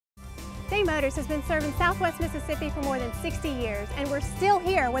Day Motors has been serving Southwest Mississippi for more than 60 years, and we're still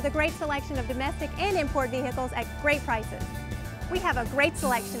here with a great selection of domestic and import vehicles at great prices. We have a great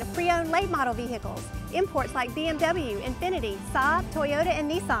selection of pre-owned late model vehicles, imports like BMW, Infiniti, Saab, Toyota,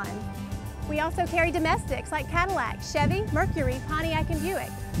 and Nissan. We also carry domestics like Cadillac, Chevy, Mercury, Pontiac, and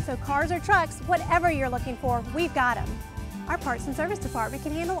Buick. So cars or trucks, whatever you're looking for, we've got them. Our parts and service department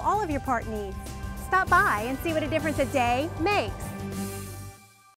can handle all of your part needs. Stop by and see what a difference a day makes.